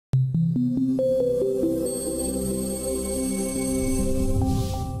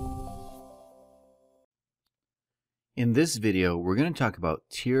In this video, we're going to talk about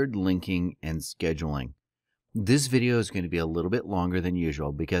tiered linking and scheduling. This video is going to be a little bit longer than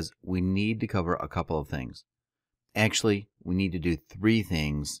usual because we need to cover a couple of things. Actually, we need to do 3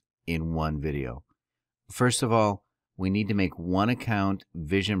 things in one video. First of all, we need to make one account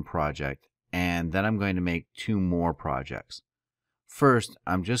vision project, and then I'm going to make 2 more projects. First,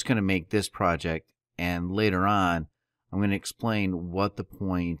 I'm just going to make this project, and later on, I'm going to explain what the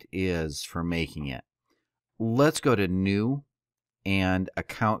point is for making it. Let's go to New and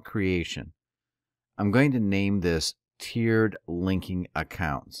Account Creation. I'm going to name this Tiered Linking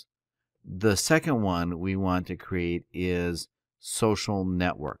Accounts. The second one we want to create is Social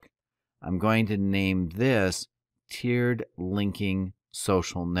Network. I'm going to name this Tiered Linking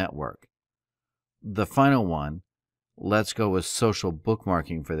Social Network. The final one, let's go with Social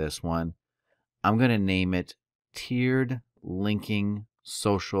Bookmarking for this one. I'm going to name it Tiered Linking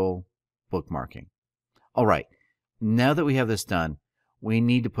Social Bookmarking. All right, now that we have this done, we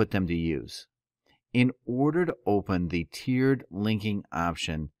need to put them to use. In order to open the tiered linking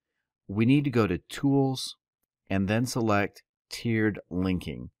option, we need to go to Tools and then select Tiered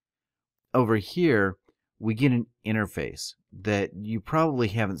Linking. Over here, we get an interface that you probably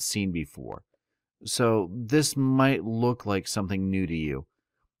haven't seen before. So this might look like something new to you.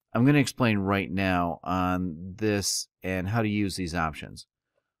 I'm going to explain right now on this and how to use these options.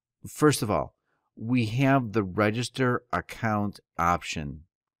 First of all, we have the Register Account option.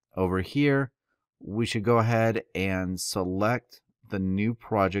 Over here, we should go ahead and select the new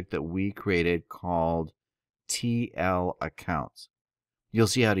project that we created called TL Accounts. You'll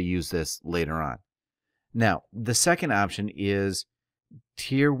see how to use this later on. Now, the second option is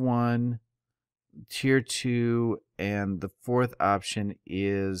Tier 1, Tier 2, and the fourth option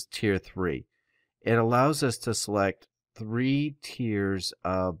is Tier 3. It allows us to select 3 tiers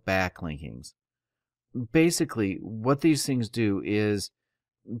of backlinkings. Basically, what these things do is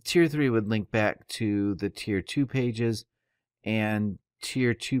Tier 3 would link back to the Tier 2 pages, and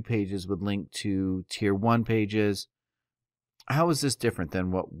Tier 2 pages would link to Tier 1 pages. How is this different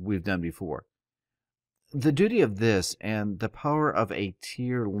than what we've done before? The duty of this and the power of a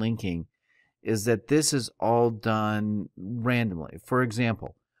tier linking is that this is all done randomly. For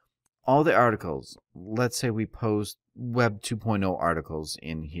example, all the articles, let's say we post Web 2.0 articles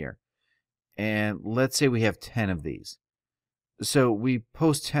in here. And let's say we have 10 of these. So we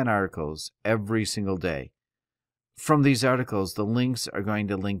post 10 articles every single day. From these articles, the links are going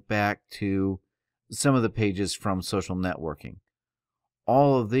to link back to some of the pages from social networking.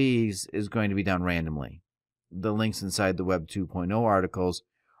 All of these is going to be done randomly. The links inside the Web 2.0 articles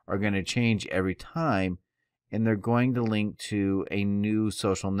are going to change every time, and they're going to link to a new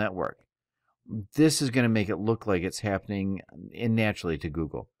social network. This is going to make it look like it's happening naturally to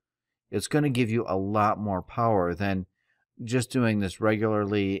Google. It's going to give you a lot more power than just doing this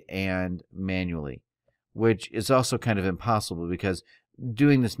regularly and manually, which is also kind of impossible because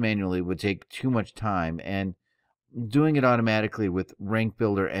doing this manually would take too much time, and doing it automatically with Rank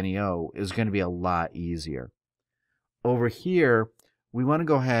Builder NEO is going to be a lot easier. Over here, we want to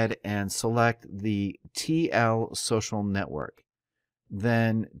go ahead and select the TL Social Network.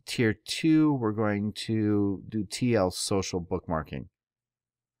 Then Tier 2, we're going to do TL Social Bookmarking.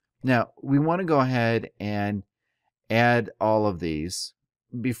 Now, we want to go ahead and add all of these.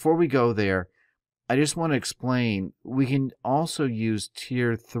 Before we go there, I just want to explain, we can also use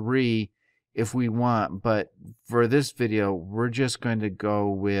Tier 3 if we want, but for this video, we're just going to go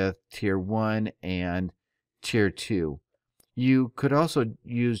with Tier 1 and Tier 2. You could also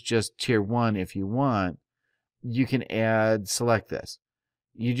use just Tier 1 if you want. You can select this.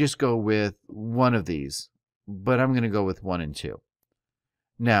 You just go with one of these, but I'm going to go with 1 and 2.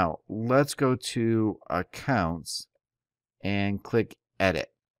 Now, let's go to Accounts and click Edit.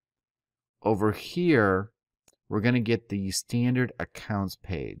 Over here, we're going to get the Standard Accounts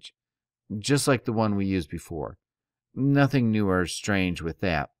page, just like the one we used before. Nothing new or strange with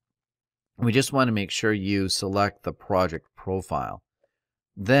that. We just want to make sure you select the project profile.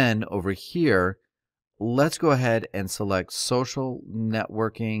 Then, over here, let's go ahead and select Social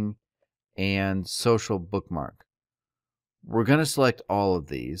Networking and Social Bookmark. We're going to select all of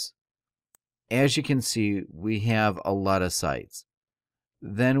these. As you can see, we have a lot of sites.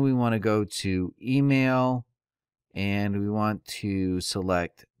 Then we want to go to Email, and we want to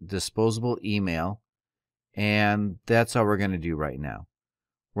select Disposable Email, and that's all we're going to do right now.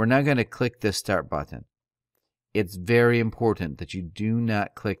 We're not going to click this Start button. It's very important that you do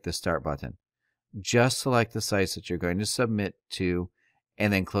not click the Start button. Just select the sites that you're going to submit to,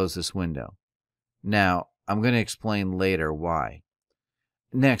 and then close this window. Now, I'm going to explain later why.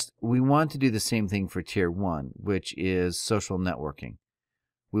 Next, we want to do the same thing for tier 1, which is social networking.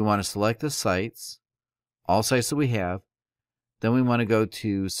 We want to select the sites, all sites that we have. Then we want to go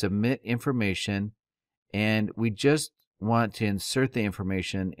to submit information, and we just want to insert the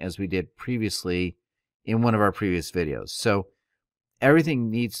information as we did previously in one of our previous videos. So everything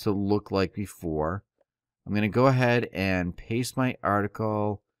needs to look like before. I'm going to go ahead and paste my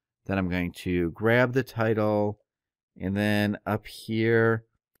article. Then I'm going to grab the title, and then up here,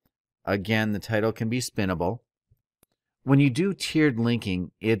 again, the title can be spinnable. When you do tiered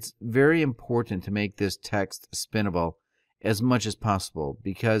linking, it's very important to make this text spinnable as much as possible,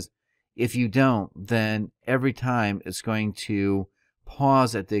 because if you don't, then every time it's going to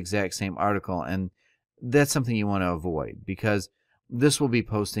pause at the exact same article, and that's something you want to avoid, because this will be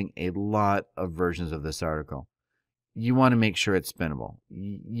posting a lot of versions of this article. You want to make sure it's spinnable.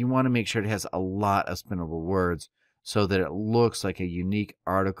 You want to make sure it has a lot of spinnable words so that it looks like a unique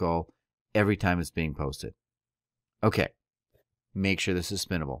article every time it's being posted. Okay, make sure this is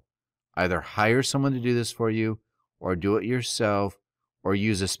spinnable. Either hire someone to do this for you, or do it yourself, or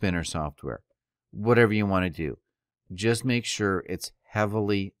use a spinner software. Whatever you want to do. Just make sure it's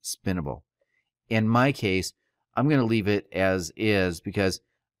heavily spinnable. In my case, I'm going to leave it as is because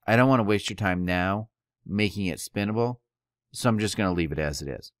I don't want to waste your time now making it spinnable, so I'm just going to leave it as it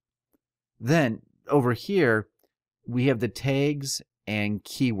is. Then, over here, we have the tags and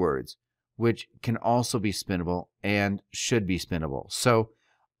keywords, which can also be spinnable and should be spinnable. So,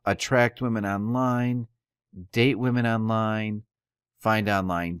 attract women online, date women online, find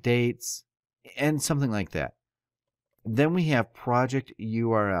online dates, and something like that. Then we have project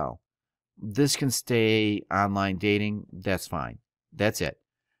URL. This can stay online dating. That's fine. That's it.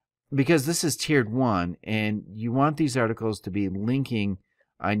 Because this is tiered 1, and you want these articles to be linking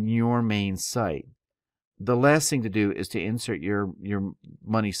on your main site. The last thing to do is to insert your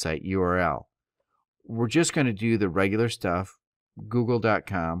money site URL. We're just going to do the regular stuff,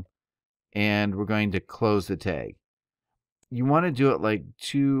 google.com, and we're going to close the tag. You want to do it like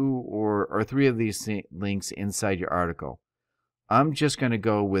 2 or 3 of these links inside your article. I'm just going to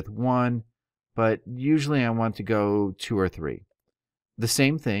go with 1, but usually I want to go 2 or 3. The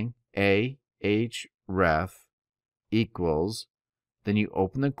same thing, ahref equals, then you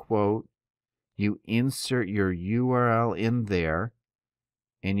open the quote, you insert your URL in there,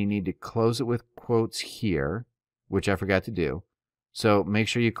 and you need to close it with quotes here, which I forgot to do. So make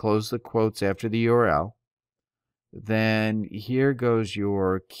sure you close the quotes after the URL. Then here goes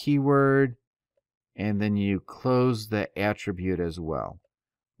your keyword, and then you close the attribute as well.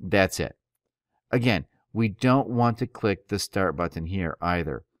 That's it. Again, we don't want to click the start button here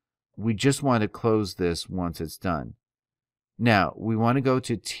either. We just want to close this once it's done. Now, we want to go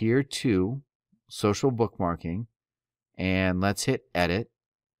to tier 2, social bookmarking, and let's hit edit.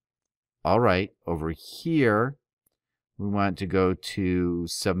 All right, over here, we want to go to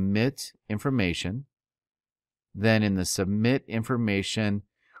submit information. Then in the submit information,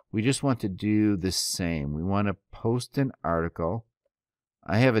 we just want to do the same. We want to post an article.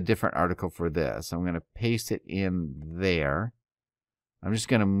 I have a different article for this. I'm going to paste it in there. I'm just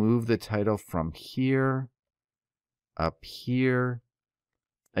going to move the title from here up here.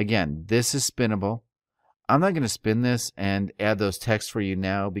 Again, this is spinnable. I'm not going to spin this and add those texts for you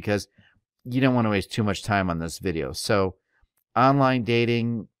now because you don't want to waste too much time on this video. So, online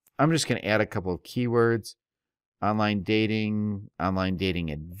dating, I'm just going to add a couple of keywords. Online dating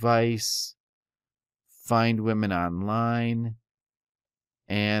advice, find women online,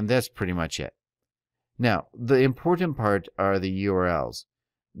 and that's pretty much it. Now, the important part are the URLs.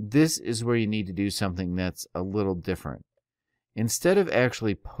 This is where you need to do something that's a little different. Instead of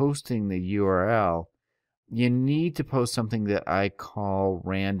actually posting the URL, you need to post something that I call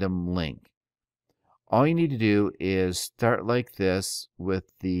random link. All you need to do is start like this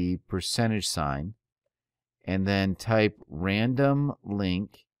with the %, and then type random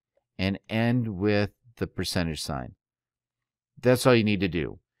link and end with the %. That's all you need to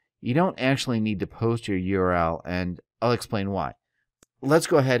do. You don't actually need to post your URL, and I'll explain why. Let's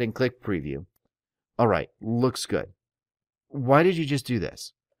go ahead and click preview. All right, looks good. Why did you just do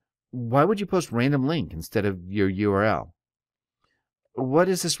this? Why would you post random link instead of your URL? What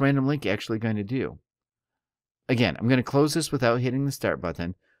is this random link actually going to do? Again, I'm going to close this without hitting the start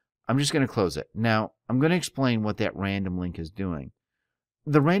button. I'm just going to close it. Now, I'm going to explain what that random link is doing.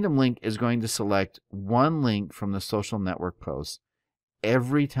 The random link is going to select one link from the social network post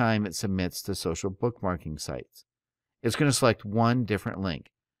every time it submits to social bookmarking sites. It's going to select one different link.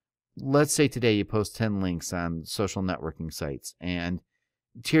 Let's say today you post 10 links on social networking sites, and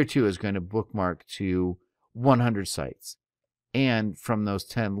Tier 2 is going to bookmark to 100 sites. And from those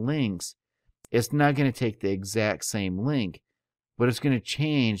 10 links, it's not going to take the exact same link, but it's going to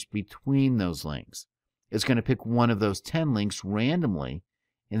change between those links. It's going to pick one of those 10 links randomly,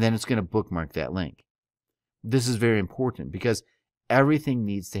 and then it's going to bookmark that link. This is very important because everything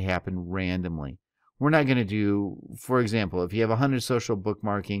needs to happen randomly. We're not going to do, for example, if you have 100 social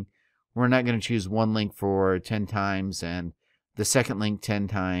bookmarking, we're not going to choose one link for 10 times and the second link 10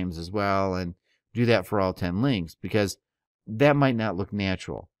 times as well and do that for all 10 links, because that might not look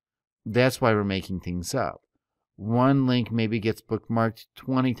natural. That's why we're making things up. One link maybe gets bookmarked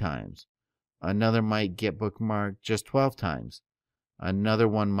 20 times. Another might get bookmarked just 12 times. Another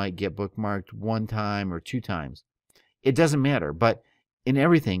one might get bookmarked 1 time or 2 times. It doesn't matter, but in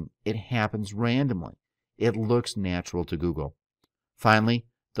everything, it happens randomly. It looks natural to Google. Finally,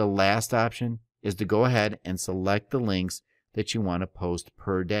 the last option is to go ahead and select the links that you want to post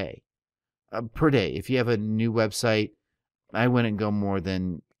per day. If you have a new website, I wouldn't go more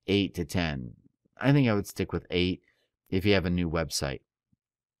than 8 to 10. I think I would stick with 8 if you have a new website.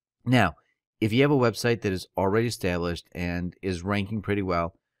 Now, if you have a website that is already established and is ranking pretty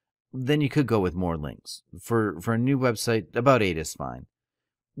well, then you could go with more links. For a new website, about 8 is fine.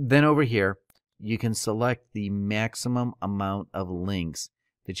 Then over here, you can select the maximum amount of links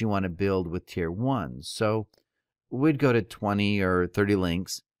that you want to build with Tier 1. So we'd go to 20 or 30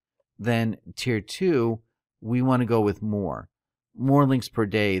 links. Then Tier 2, we want to go with more links per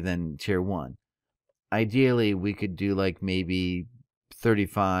day than Tier 1. Ideally, we could do like maybe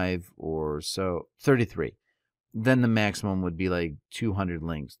 35 or so, 33. Then the maximum would be like 200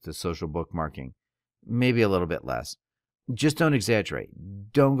 links to social bookmarking, maybe a little bit less. Just don't exaggerate.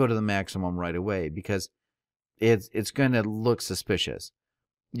 Don't go to the maximum right away because it's going to look suspicious.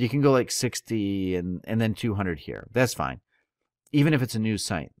 You can go like 60 and then 200 here. That's fine. Even if it's a new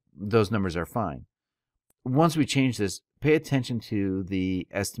site, those numbers are fine. Once we change this, pay attention to the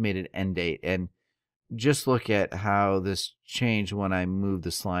estimated end date and just look at how this changed when I move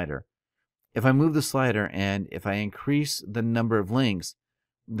the slider. If I move the slider and if I increase the number of links,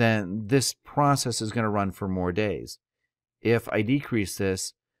 then this process is going to run for more days. If I decrease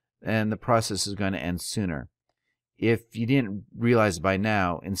this, then the process is going to end sooner. If you didn't realize by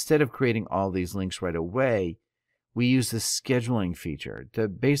now, instead of creating all these links right away, we use the scheduling feature to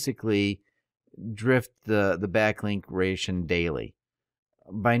basically drift the backlink ration daily.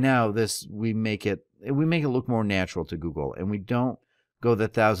 By now, we make it look more natural to Google, and we don't go the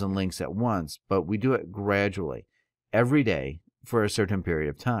 1,000 links at once, but we do it gradually, every day for a certain period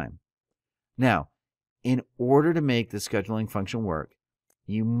of time. Now, in order to make the scheduling function work,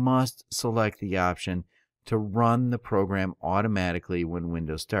 you must select the option to run the program automatically when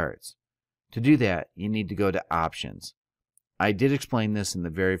Windows starts. To do that, you need to go to Options. I did explain this in the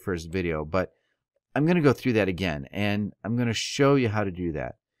very first video, but I'm going to go through that again, and I'm going to show you how to do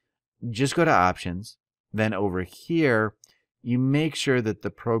that. Just go to Options, then over here, you make sure that the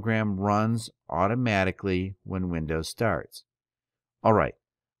program runs automatically when Windows starts. All right,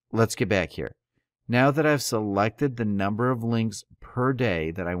 let's get back here. Now that I've selected the number of links per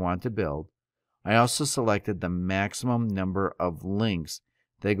day that I want to build, I also selected the maximum number of links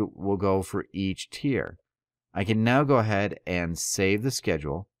that will go for each tier. I can now go ahead and save the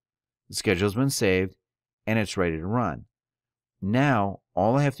schedule. The schedule's been saved, and it's ready to run. Now,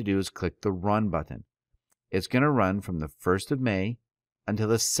 all I have to do is click the Run button. It's going to run from the 1st of May until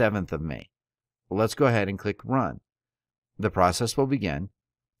the 7th of May. Well, let's go ahead and click Run. The process will begin.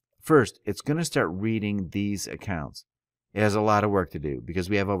 First, it's going to start reading these accounts. It has a lot of work to do because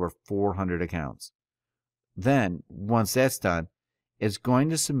we have over 400 accounts. Then, once that's done, it's going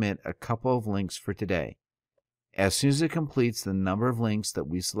to submit a couple of links for today. As soon as it completes the number of links that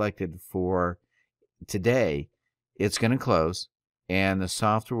we selected for today, it's going to close, and the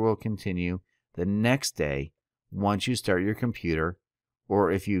software will continue the next day once you start your computer,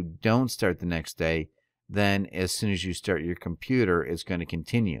 or if you don't start the next day, then as soon as you start your computer, it's going to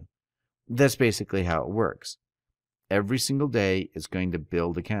continue. That's basically how it works. Every single day, it's going to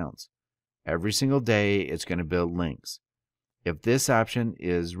build accounts. Every single day, it's going to build links. If this option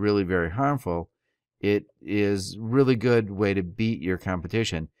is really very harmful, it is a really good way to beat your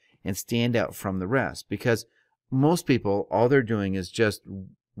competition and stand out from the rest, because most people, all they're doing is just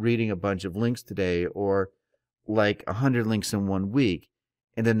reading a bunch of links today, or like 100 links in 1 week,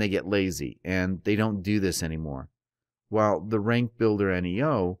 and then they get lazy and they don't do this anymore. While the Rank Builder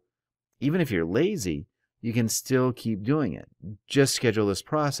NEO, even if you're lazy, you can still keep doing it. Just schedule this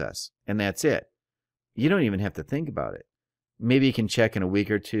process, and that's it. You don't even have to think about it. Maybe you can check in a week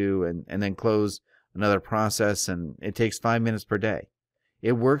or two and then close another process, and it takes 5 minutes per day.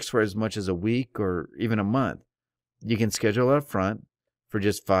 It works for as much as a week or even a month. You can schedule it up front for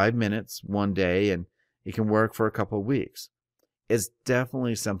just 5 minutes one day, and it can work for a couple of weeks. It's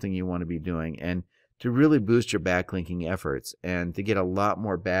definitely something you want to be doing, and to really boost your backlinking efforts and to get a lot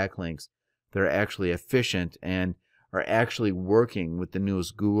more backlinks that are actually efficient and are actually working with the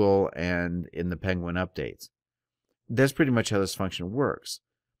newest Google and in the Penguin updates. That's pretty much how this function works.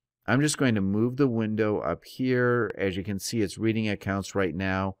 I'm just going to move the window up here. As you can see, it's reading accounts right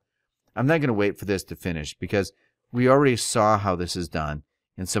now. I'm not going to wait for this to finish because we already saw how this is done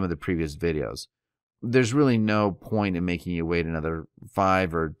in some of the previous videos. There's really no point in making you wait another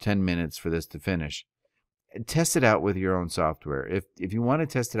 5 or 10 minutes for this to finish. Test it out with your own software. If you want to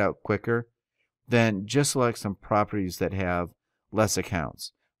test it out quicker, then just select some properties that have less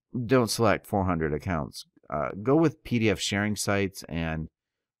accounts. Don't select 400 accounts. Go with PDF sharing sites and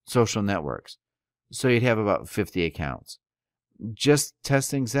social networks. So you'd have about 50 accounts. Just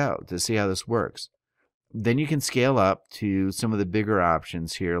test things out to see how this works. Then you can scale up to some of the bigger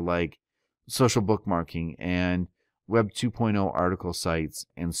options here, like social bookmarking and Web 2.0 article sites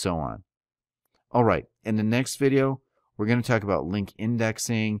and so on. All right, in the next video, we're going to talk about link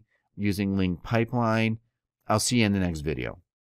indexing using Link Pipeline. I'll see you in the next video.